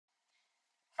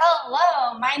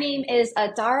Hello, my name is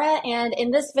Adara, and in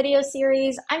this video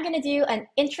series, I'm going to do an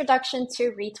introduction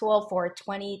to Retool for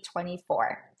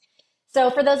 2024. So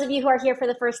for those of you who are here for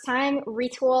the first time,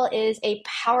 Retool is a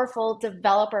powerful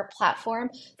developer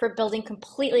platform for building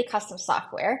completely custom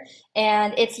software.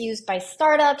 And it's used by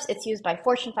startups, it's used by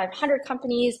Fortune 500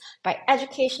 companies, by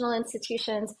educational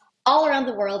institutions all around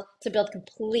the world to build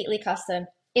completely custom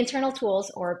internal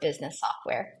tools or business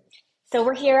software. So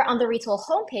we're here on the Retool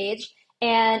homepage,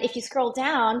 and if you scroll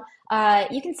down,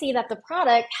 you can see that the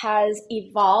product has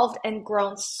evolved and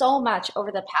grown so much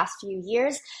over the past few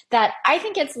years that I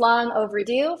think it's long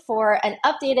overdue for an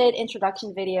updated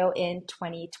introduction video in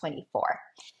 2024.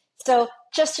 So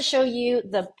just to show you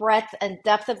the breadth and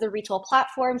depth of the Retool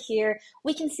platform here,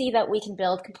 we can see that we can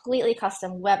build completely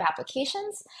custom web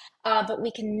applications, but we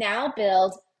can now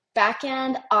build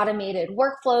backend automated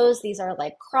workflows. These are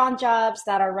like cron jobs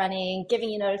that are running, giving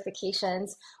you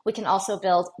notifications. We can also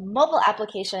build mobile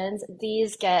applications.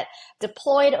 These get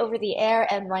deployed over the air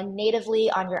and run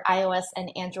natively on your iOS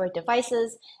and Android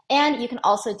devices. And you can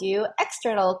also do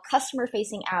external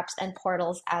customer-facing apps and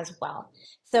portals as well.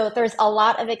 So there's a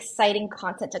lot of exciting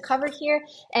content to cover here.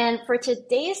 And for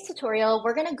today's tutorial,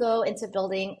 we're going to go into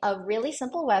building a really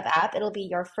simple web app. It'll be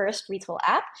your first Retool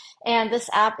app. And this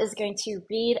app is going to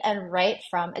read and write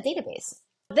from a database.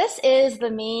 This is the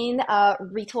main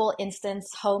Retool instance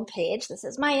homepage. This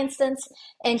is my instance.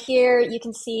 And here you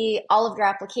can see all of your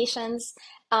applications.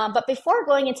 But before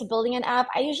going into building an app,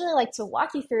 I usually like to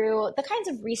walk you through the kinds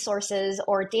of resources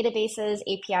or databases,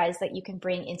 APIs that you can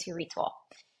bring into Retool.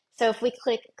 So if we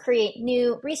click create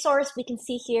new resource, we can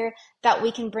see here that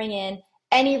we can bring in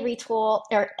any Retool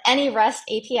or any REST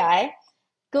API,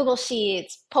 Google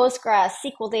Sheets, Postgres,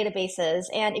 SQL databases.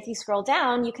 And if you scroll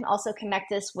down, you can also connect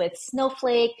this with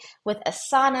Snowflake, with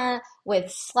Asana,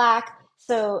 with Slack.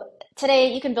 So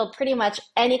today you can build pretty much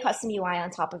any custom UI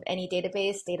on top of any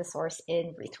database, data source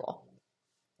in Retool.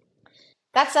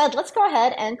 That said, let's go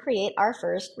ahead and create our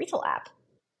first Retool app.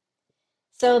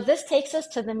 So this takes us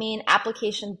to the main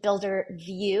application builder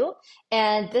view,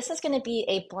 and this is going to be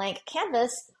a blank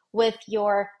canvas with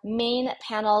your main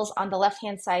panels on the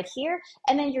left-hand side here,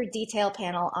 and then your detail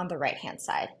panel on the right-hand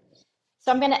side.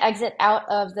 So I'm going to exit out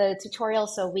of the tutorial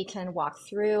so we can walk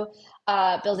through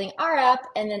building our app,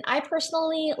 and then I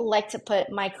personally like to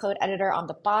put my code editor on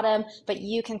the bottom, but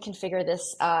you can configure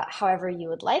this however you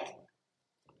would like.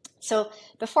 So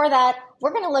before that,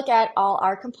 we're going to look at all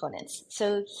our components.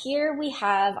 So here we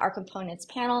have our components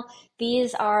panel.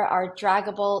 These are our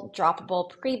draggable, droppable,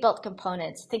 pre-built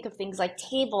components. Think of things like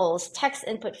tables, text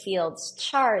input fields,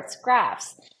 charts,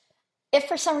 graphs. If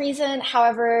for some reason,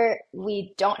 however,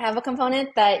 we don't have a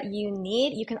component that you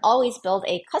need, you can always build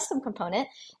a custom component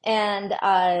and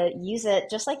use it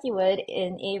just like you would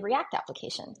in a React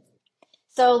application.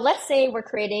 So let's say we're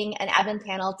creating an admin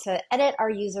panel to edit our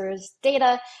users'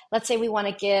 data. Let's say we want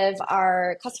to give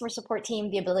our customer support team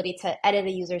the ability to edit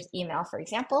a user's email, for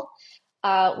example.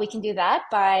 We can do that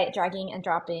by dragging and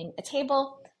dropping a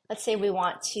table. Let's say we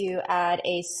want to add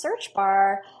a search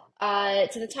bar to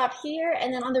the top here.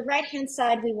 And then on the right-hand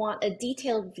side, we want a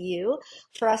detailed view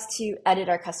for us to edit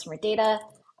our customer data.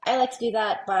 I like to do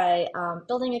that by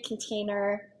building a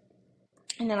container.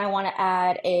 And then I want to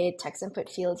add a text input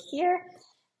field here.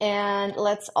 And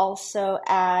let's also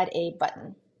add a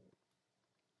button.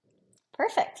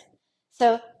 Perfect.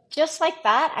 So just like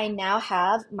that, I now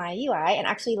have my UI. And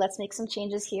actually, let's make some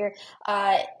changes here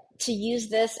to use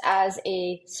this as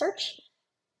a search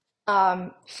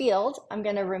field. I'm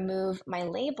going to remove my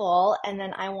label, and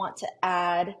then I want to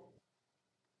add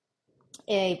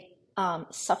a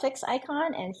suffix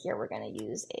icon. And here we're going to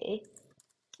use a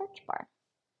search bar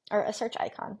or a search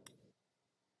icon.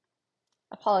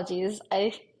 Apologies,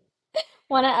 I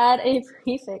want to add a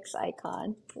prefix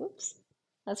icon. Oops,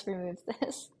 let's remove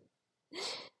this.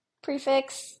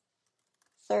 Prefix,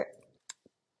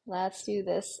 let's do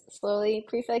this slowly.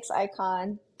 Prefix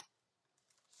icon,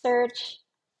 search,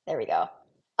 there we go.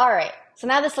 All right, so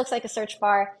now this looks like a search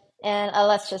bar, and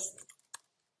let's just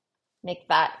make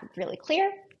that really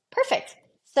clear. Perfect.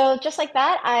 So just like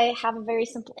that, I have a very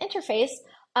simple interface.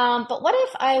 But what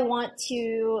if I want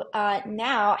to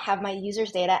now have my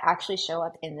user's data actually show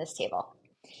up in this table?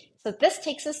 So this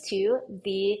takes us to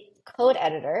the code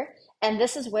editor, and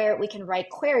this is where we can write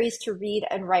queries to read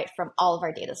and write from all of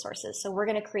our data sources. So we're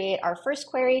going to create our first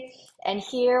query, and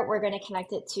here we're going to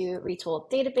connect it to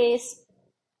Retool Database.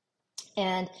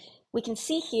 And we can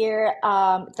see here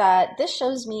that this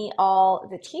shows me all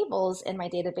the tables in my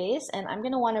database, and I'm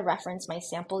going to want to reference my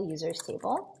sample users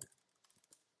table.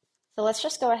 So let's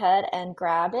just go ahead and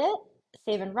grab it,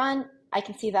 save and run. I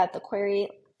can see that the query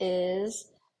is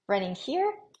running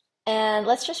here. And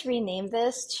let's just rename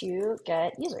this to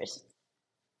get users.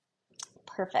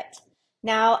 Perfect.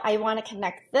 Now I want to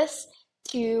connect this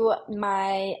to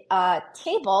my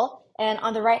table. And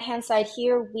on the right-hand side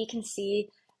here, we can see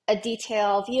a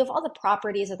detailed view of all the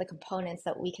properties of the components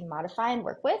that we can modify and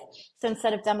work with. So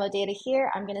instead of demo data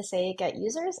here, I'm going to say get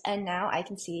users, and now I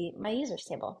can see my users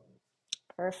table.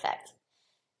 Perfect.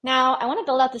 Now I want to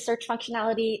build out the search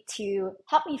functionality to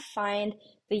help me find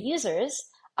the users.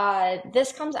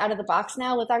 This comes out of the box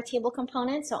now with our table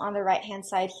component. So on the right-hand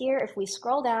side here, if we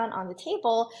scroll down on the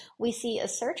table, we see a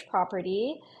search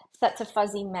property set to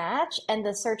fuzzy match, and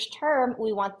the search term,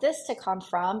 we want this to come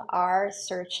from our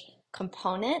search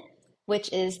component,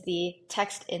 which is the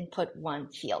text input one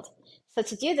field. So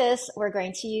to do this, we're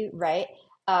going to write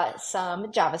some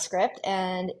JavaScript,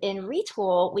 and in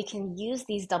Retool, we can use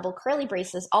these double curly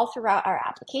braces all throughout our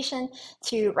application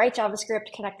to write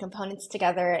JavaScript, connect components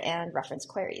together, and reference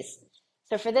queries.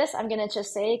 So for this, I'm going to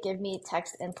just say, give me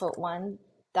text input one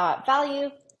dot value,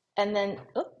 and then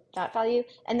dot value,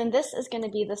 and then this is going to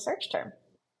be the search term.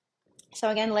 So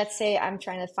again, let's say I'm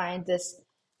trying to find this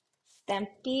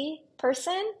Stampy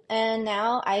person, and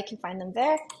now I can find them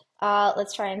there.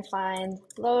 Let's try and find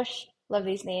Loesch. Love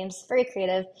these names, very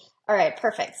creative. All right,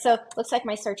 perfect. So looks like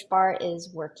my search bar is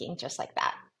working just like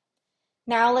that.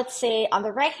 Now let's say on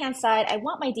the right-hand side, I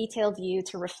want my detailed view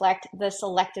to reflect the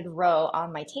selected row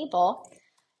on my table.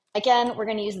 Again, we're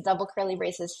going to use the double curly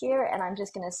braces here, and I'm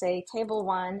just going to say table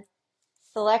one,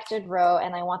 selected row,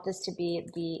 and I want this to be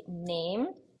the name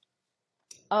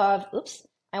of,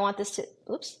 I want this to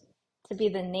be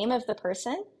the name of the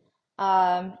person.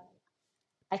 I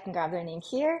can grab their name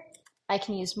here. I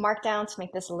can use Markdown to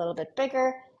make this a little bit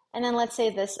bigger. And then let's say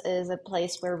this is a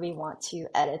place where we want to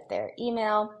edit their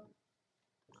email.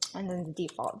 And then the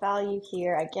default value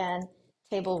here, again,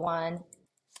 table one,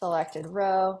 selected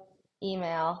row,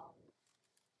 email.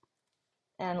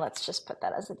 And let's just put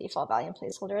that as the default value and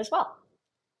placeholder as well.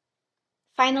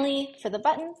 Finally, for the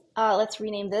button, let's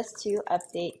rename this to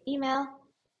update email.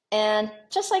 And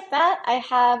just like that, I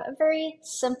have a very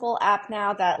simple app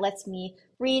now that lets me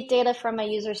read data from my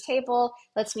users table,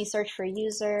 lets me search for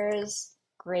users.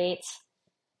 Great.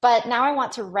 But now I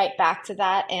want to write back to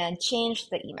that and change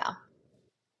the email.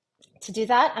 To do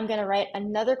that, I'm going to write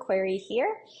another query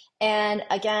here. And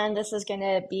again, this is going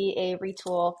to be a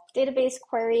Retool Database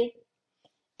query.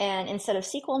 And instead of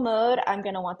SQL mode, I'm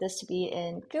going to want this to be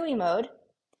in GUI mode.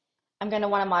 I'm going to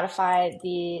want to modify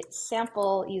the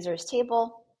sample users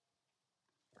table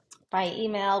by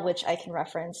email, which I can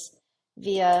reference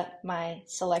via my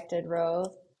selected row.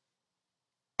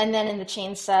 And then in the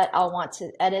change set, I'll want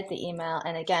to edit the email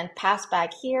and again, pass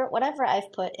back here whatever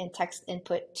I've put in text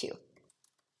input 2.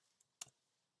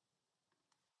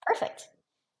 Perfect.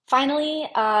 Finally,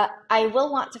 I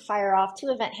will want to fire off 2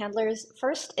 event handlers.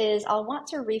 First is I'll want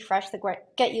to refresh the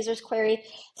get users query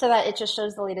so that it just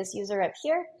shows the latest user up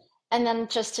here. And then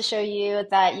just to show you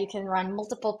that you can run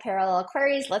multiple parallel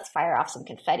queries, let's fire off some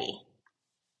confetti.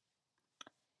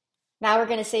 Now we're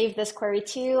going to save this query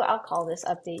too. I'll call this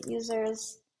update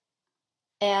users.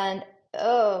 And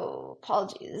oh,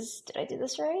 apologies. Did I do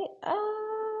this right?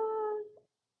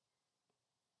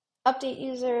 Update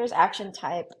users, action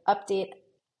type, update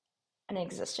an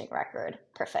existing record.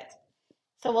 Perfect.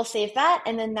 So we'll save that.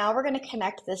 And then now we're going to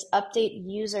connect this update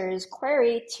users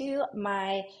query to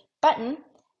my button.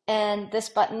 And this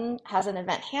button has an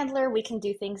event handler. We can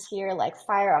do things here like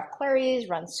fire off queries,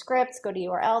 run scripts, go to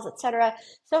URLs, etc.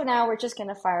 So now we're just going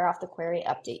to fire off the query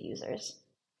update users.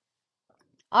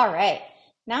 All right.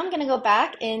 Now I'm going to go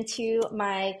back into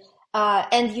my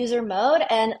end user mode.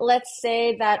 And let's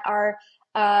say that our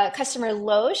customer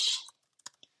Loesch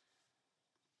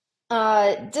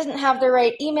didn't have the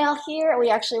right email here. We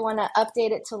actually want to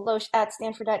update it to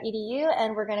loesch@stanford.edu,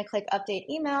 and we're going to click update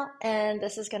email, and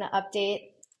this is going to update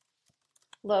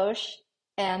Loesch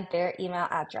and their email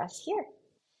address here.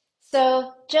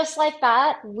 So just like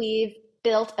that, we've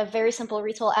built a very simple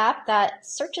Retool app that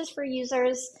searches for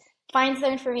users, finds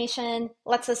their information,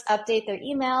 lets us update their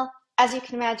email. As you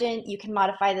can imagine, you can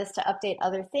modify this to update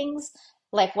other things,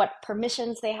 like what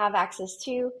permissions they have access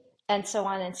to, and so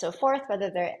on and so forth, whether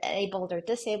they're enabled or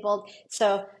disabled.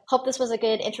 So hope this was a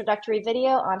good introductory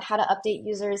video on how to update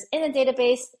users in a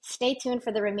database. Stay tuned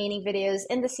for the remaining videos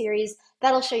in the series.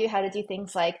 That'll show you how to do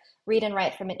things like read and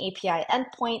write from an API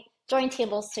endpoint, join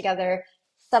tables together,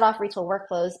 set off Retool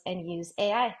workflows, and use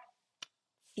AI.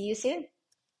 See you soon.